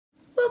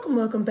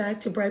Welcome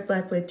back to Bright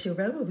Blackwood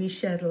Tarot, where we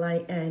shed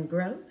light and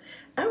grow.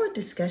 Our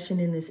discussion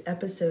in this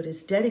episode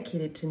is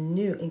dedicated to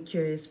new and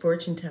curious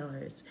fortune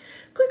tellers.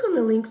 Click on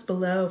the links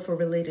below for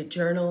related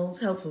journals,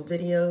 helpful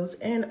videos,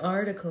 and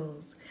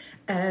articles.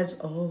 As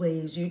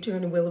always, you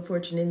turn the wheel of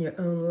fortune in your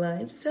own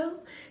life,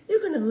 so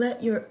you're going to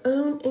let your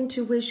own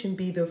intuition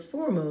be the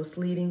foremost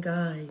leading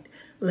guide.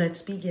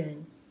 Let's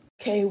begin.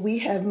 Okay, we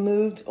have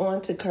moved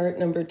on to card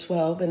number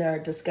 12 in our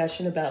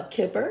discussion about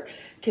Kipper.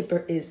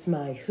 Kipper is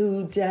my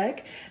Who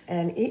deck,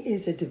 and it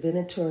is a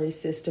divinatory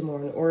system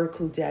or an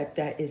oracle deck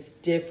that is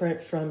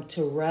different from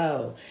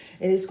Tarot.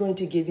 It is going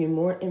to give you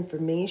more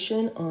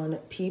information on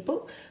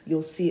people.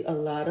 You'll see a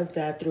lot of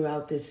that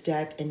throughout this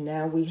deck, and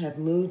now we have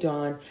moved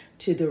on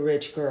to the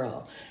rich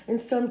girl.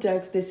 In some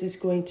decks, this is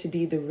going to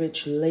be the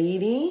rich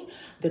lady,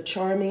 the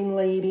charming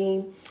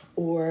lady,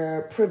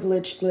 or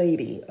privileged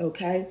lady.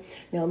 Okay,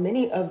 now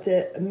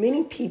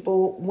many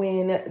people,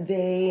 when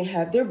they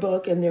have their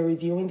book and they're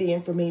reviewing the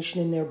information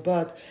in their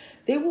book,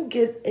 they will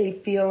get a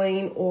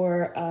feeling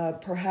or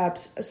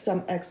perhaps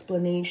some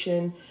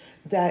explanation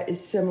that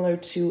is similar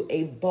to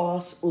a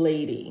boss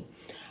lady.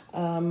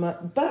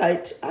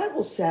 But I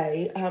will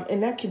say,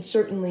 and that can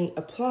certainly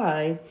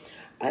apply,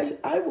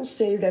 I will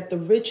say that the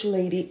rich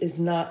lady is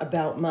not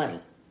about money.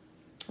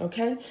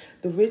 Okay,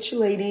 the rich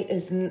lady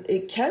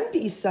it can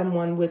be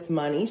someone with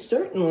money,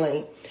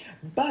 certainly,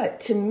 but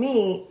to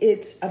me,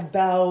 it's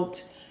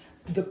about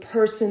the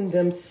person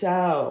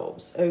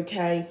themselves.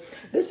 Okay,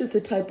 this is the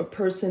type of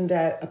person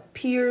that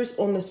appears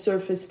on the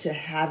surface to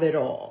have it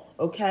all.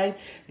 Okay,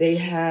 they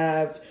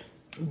have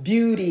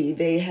beauty,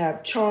 they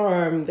have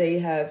charm, they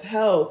have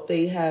health,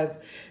 they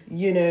have,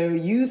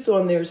 youth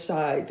on their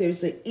side.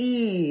 There's an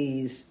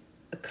ease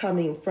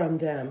coming from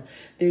them.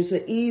 There's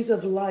an ease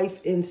of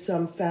life in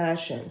some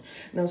fashion.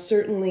 Now,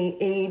 certainly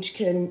age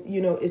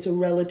is a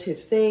relative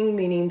thing,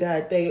 meaning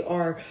that they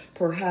are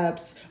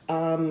perhaps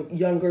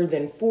younger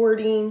than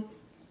 40.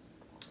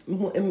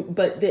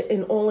 But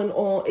in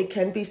all, it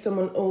can be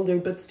someone older,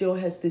 but still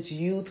has this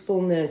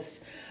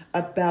youthfulness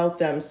about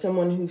them.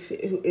 Someone who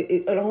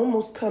it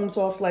almost comes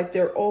off like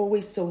they're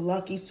always so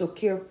lucky, so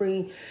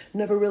carefree,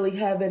 never really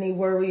have any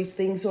worries.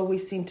 Things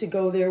always seem to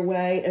go their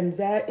way. And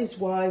that is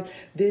why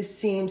this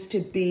seems to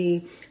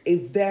be a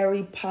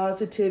very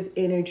positive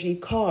energy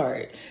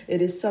card.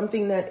 It is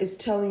something that is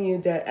telling you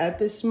that at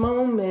this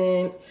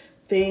moment,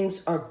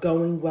 things are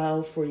going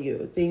well for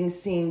you.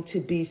 Things seem to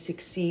be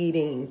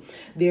succeeding.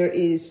 There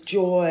is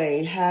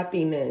joy,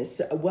 happiness,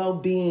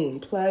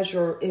 well-being,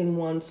 pleasure in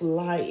one's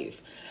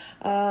life.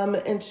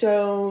 And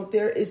so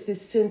there is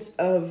this sense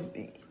of,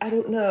 I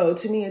don't know,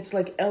 to me it's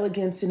like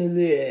elegance and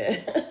allure.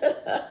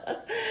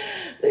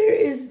 There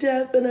is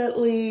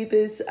definitely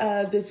this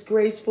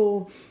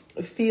graceful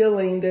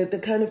feeling, the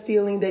kind of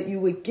feeling that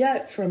you would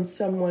get from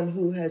someone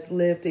who has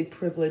lived a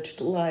privileged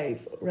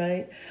life,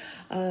 right?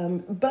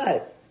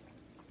 But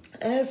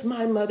as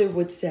my mother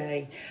would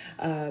say,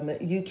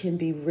 you can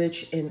be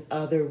rich in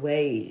other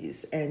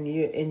ways, and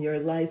your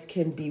life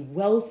can be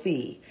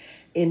wealthy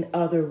in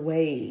other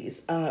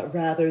ways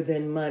rather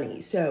than money.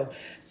 So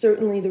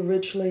certainly the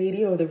rich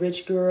lady or the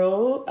rich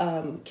girl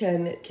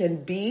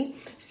can be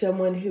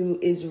someone who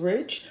is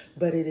rich,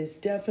 but it is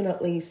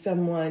definitely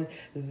someone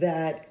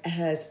that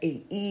has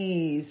a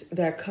ease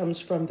that comes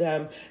from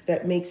them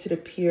that makes it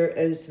appear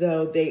as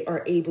though they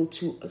are able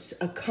to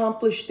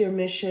accomplish their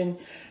mission,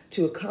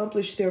 to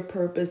accomplish their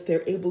purpose.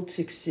 They're able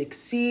to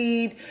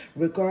succeed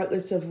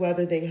regardless of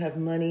whether they have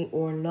money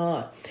or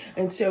not.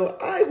 And so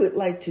I would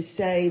like to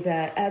say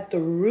that at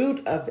the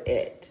root of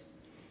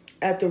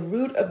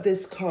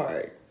this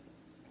card,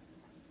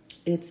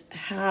 it's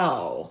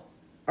how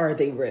are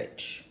they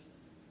rich?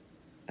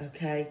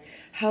 Okay?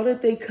 How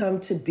did they come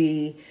to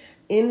be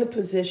in the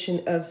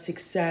position of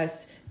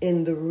success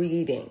in the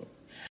reading?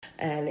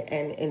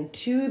 And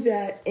to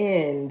that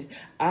end,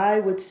 I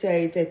would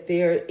say that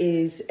there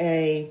is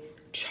a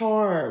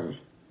charm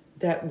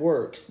that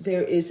works.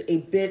 There is a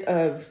bit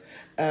of,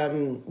 I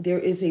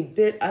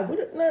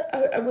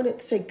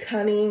wouldn't say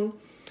cunning,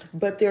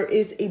 but there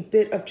is a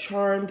bit of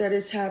charm that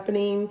is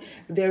happening.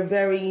 They're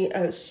very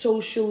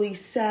socially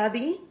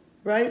savvy,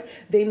 right?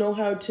 They know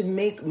how to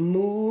make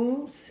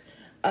moves,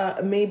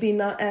 maybe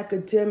not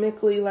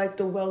academically like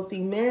the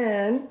wealthy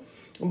man,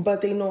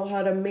 but they know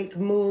how to make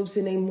moves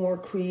in a more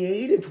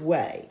creative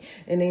way,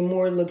 in a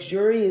more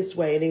luxurious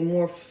way, in a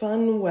more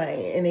fun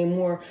way, in a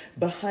more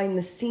behind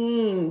the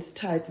scenes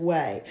type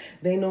way.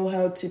 They know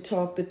how to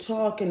talk the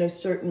talk in a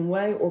certain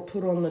way or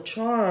put on the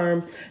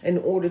charm in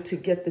order to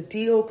get the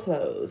deal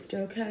closed.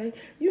 Okay.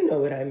 You know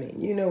what I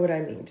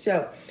mean?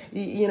 So,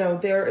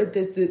 there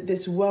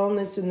this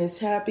wellness and this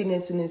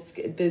happiness and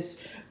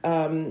this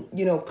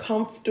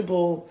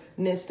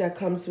comfortableness that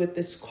comes with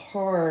this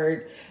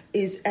card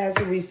is as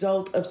a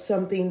result of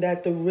something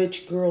that the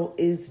rich girl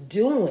is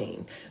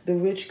doing. The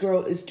rich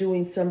girl is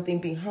doing something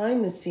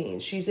behind the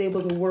scenes. She's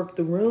able to work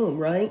the room,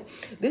 right?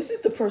 This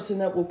is the person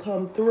that will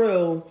come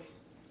through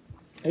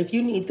if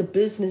you need the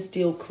business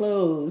deal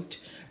closed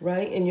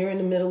right? And you're in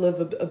the middle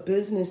of a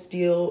business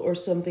deal or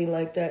something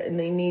like that,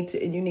 and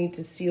you need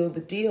to seal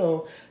the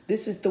deal.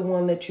 This is the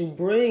one that you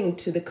bring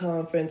to the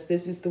conference.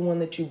 This is the one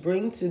that you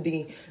bring to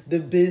the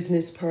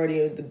business party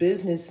or the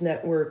business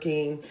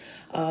networking.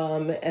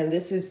 And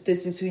this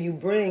is who you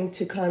bring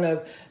to kind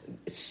of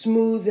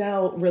smooth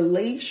out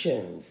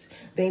relations.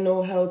 They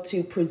know how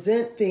to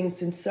present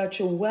things in such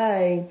a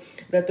way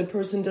that the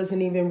person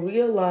doesn't even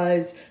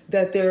realize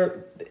that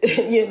they're,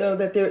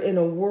 that they're in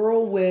a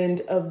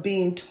whirlwind of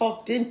being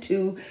talked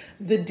into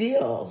the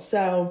deal.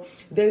 So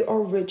they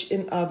are rich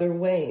in other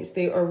ways.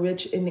 They are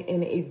rich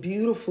in a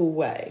beautiful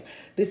way.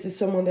 This is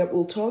someone that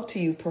will talk to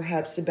you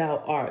perhaps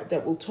about art,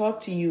 that will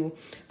talk to you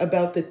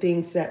about the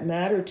things that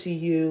matter to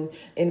you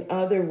in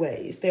other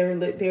ways. They're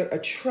a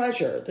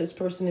treasure. This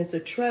person is a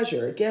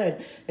treasure.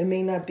 Again, it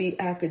may not be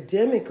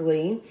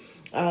academically.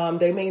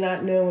 They may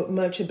not know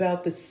much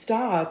about the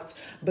stocks,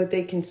 but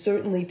they can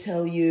certainly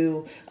tell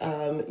you,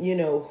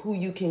 who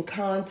you can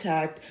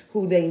contact,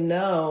 who they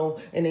know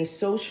in a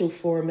social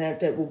format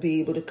that will be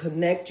able to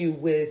connect you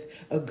with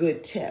a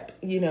good tip,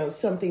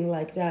 something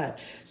like that.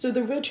 So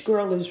the rich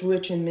girl is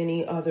rich in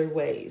many other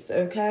ways.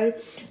 Okay.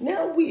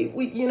 Now we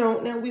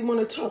want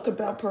to talk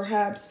about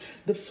perhaps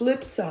the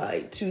flip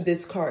side to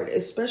this card,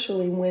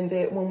 especially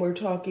when we're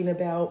talking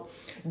about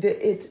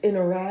its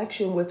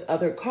interaction with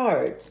other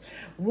cards.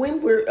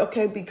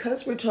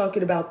 Because we're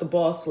talking about the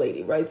boss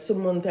lady, right?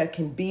 Someone that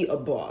can be a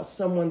boss,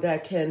 someone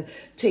that can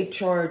take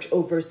charge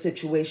over a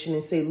situation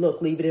and say,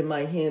 look, leave it in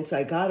my hands.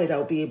 I got it.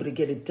 I'll be able to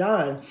get it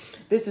done.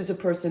 This is a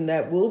person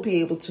that will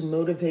be able to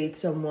motivate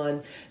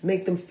someone,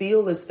 make them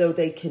feel as though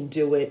they can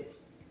do it,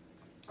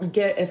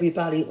 get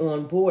everybody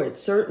on board,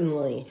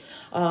 certainly.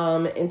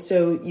 And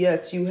so,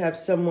 yes, you have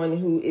someone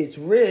who is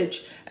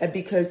rich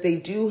because they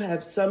do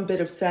have some bit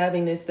of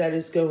savviness that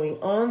is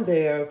going on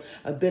there,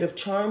 a bit of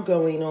charm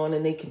going on,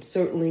 and they can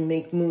certainly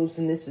make moves.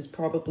 And this is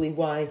probably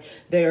why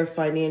they are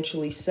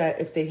financially set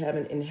if they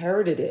haven't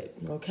inherited it.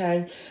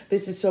 Okay.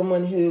 This is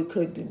someone who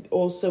could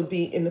also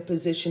be in the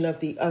position of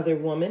the other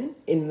woman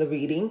in the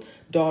reading,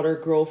 daughter,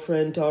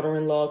 girlfriend,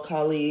 daughter-in-law,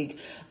 colleague,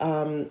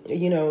 like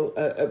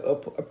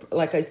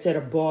I said,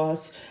 a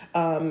boss,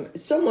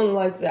 someone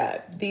like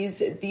that.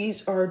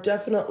 These are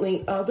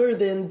definitely, other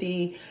than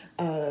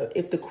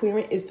if the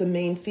querent is the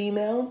main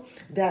female,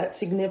 that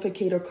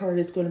significator card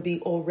is going to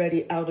be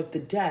already out of the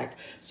deck.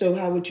 So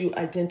how would you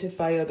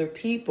identify other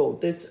people?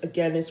 This,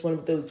 again, is one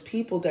of those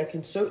people that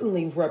can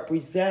certainly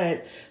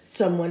represent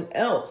someone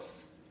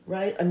else,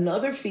 right?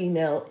 Another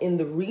female in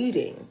the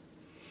reading.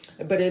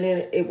 But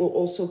it will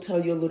also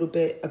tell you a little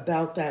bit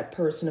about that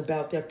person,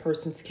 about that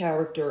person's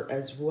character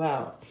as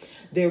well.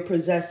 They're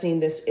possessing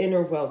this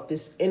inner wealth,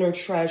 this inner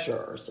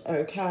treasures,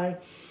 okay?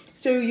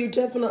 So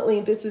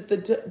this is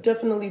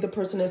definitely the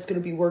person that's going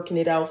to be working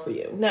it out for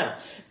you. Now,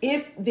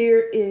 if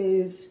there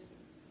is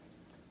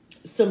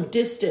some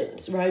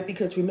distance, right?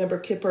 Because remember,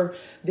 Kipper,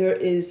 there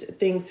is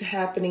things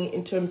happening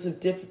in terms of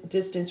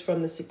distance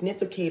from the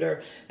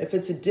significator. If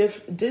it's a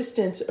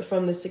distance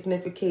from the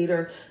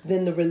significator,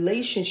 then the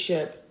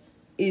relationship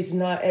is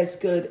not as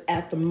good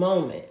at the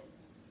moment.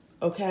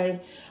 Okay.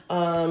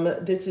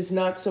 This is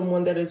not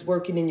someone that is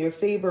working in your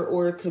favor,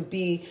 or it could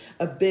be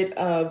a bit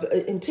of,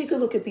 and take a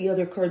look at the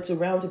other cards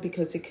around it,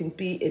 because it can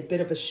be a bit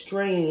of a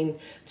strain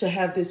to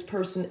have this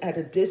person at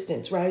a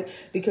distance, right?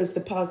 Because the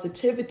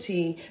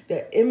positivity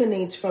that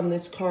emanates from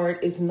this card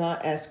is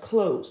not as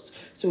close.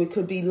 So it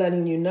could be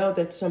letting you know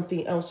that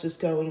something else is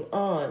going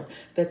on,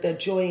 that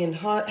joy and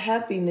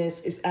happiness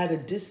is at a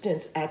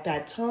distance at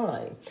that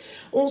time.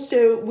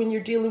 Also, when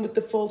you're dealing with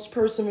the false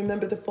person,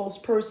 remember the false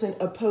person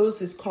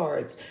opposes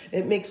cards.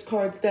 It makes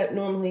cards that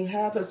normally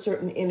have a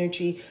certain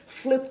energy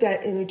flip that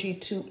energy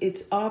to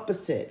its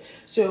opposite.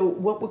 So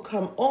what would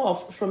come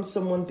off from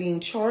someone being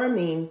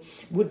charming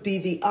would be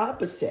the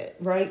opposite,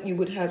 right? You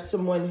would have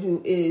someone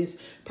who is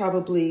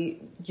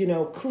probably,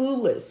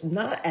 clueless,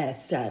 not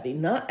as savvy,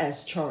 not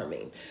as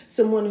charming.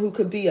 Someone who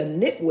could be a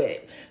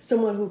nitwit,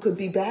 someone who could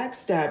be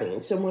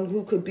backstabbing, someone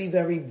who could be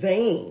very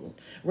vain,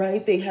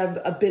 right? They have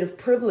a bit of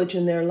privilege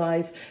in their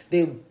life.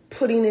 They're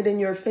putting it in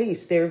your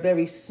face. They're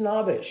very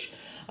snobbish.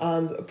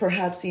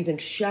 Perhaps even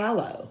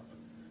shallow.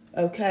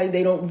 Okay,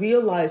 they don't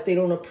realize, they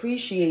don't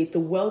appreciate the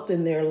wealth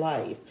in their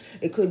life.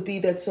 It could be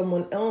that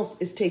someone else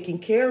is taking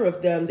care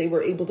of them. They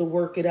were able to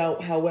work it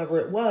out however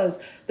it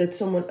was that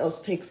someone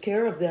else takes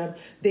care of them.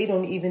 They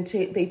don't even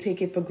they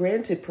take it for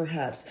granted,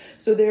 perhaps.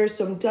 So there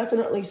are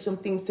definitely some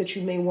things that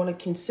you may want to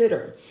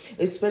consider,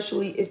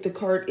 especially if the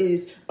card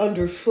is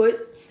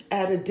underfoot,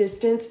 at a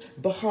distance,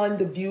 behind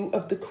the view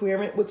of the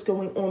querent, what's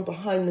going on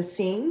behind the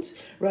scenes,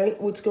 right?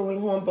 What's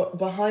going on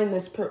behind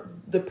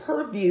the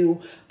purview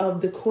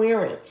of the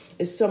querent.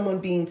 Is someone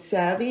being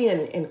savvy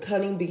and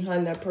cunning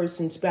behind that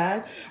person's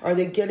back? Are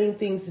they getting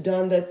things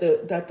done that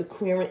the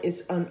querent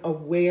is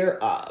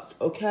unaware of?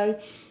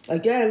 Okay.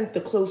 Again,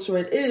 the closer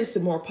it is, the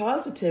more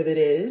positive it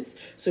is.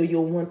 So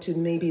you'll want to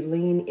maybe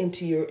lean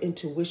into your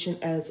intuition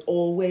as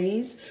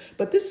always.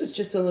 But this is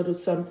just a little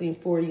something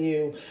for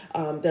you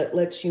that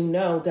lets you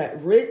know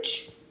that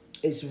rich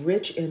is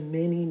rich in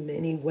many,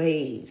 many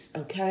ways,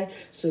 okay?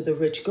 So the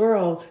rich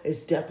girl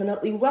is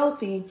definitely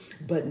wealthy,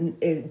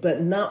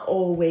 but not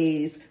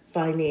always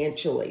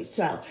financially.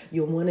 So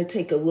you'll want to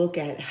take a look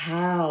at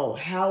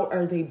how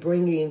are they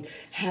bringing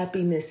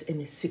happiness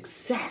and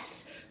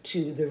success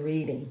to the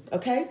reading,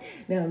 okay?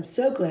 Now, I'm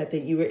so glad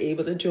that you were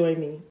able to join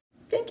me.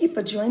 Thank you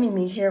for joining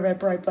me here at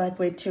Bright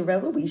Blackwood Tarot,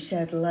 where we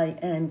shed light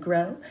and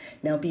grow.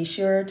 Now be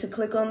sure to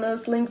click on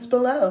those links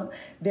below.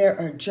 There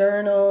are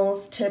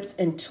journals, tips,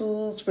 and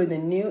tools for the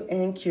new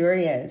and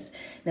curious.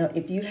 Now,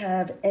 if you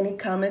have any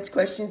comments,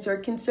 questions, or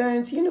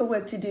concerns, you know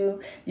what to do.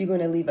 You're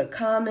going to leave a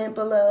comment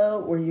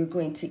below, or you're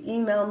going to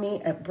email me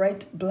at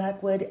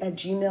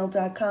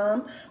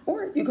brightblackwood@gmail.com,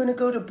 or you're going to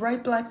go to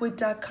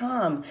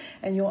brightblackwood.com,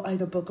 and you'll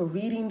either book a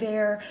reading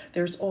there.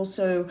 There's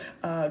also,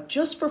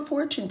 just for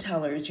fortune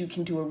tellers, you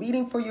can do a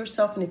reading for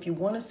yourself, and if you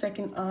want a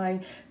second eye,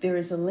 there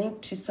is a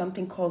link to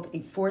something called a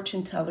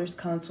fortune teller's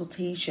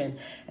consultation,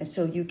 and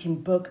so you can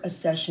book a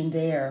session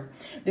there.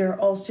 There are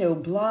also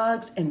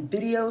blogs and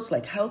videos,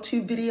 like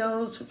how-to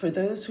videos for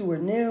those who are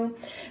new,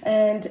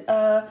 and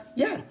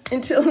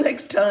until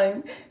next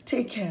time,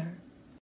 take care.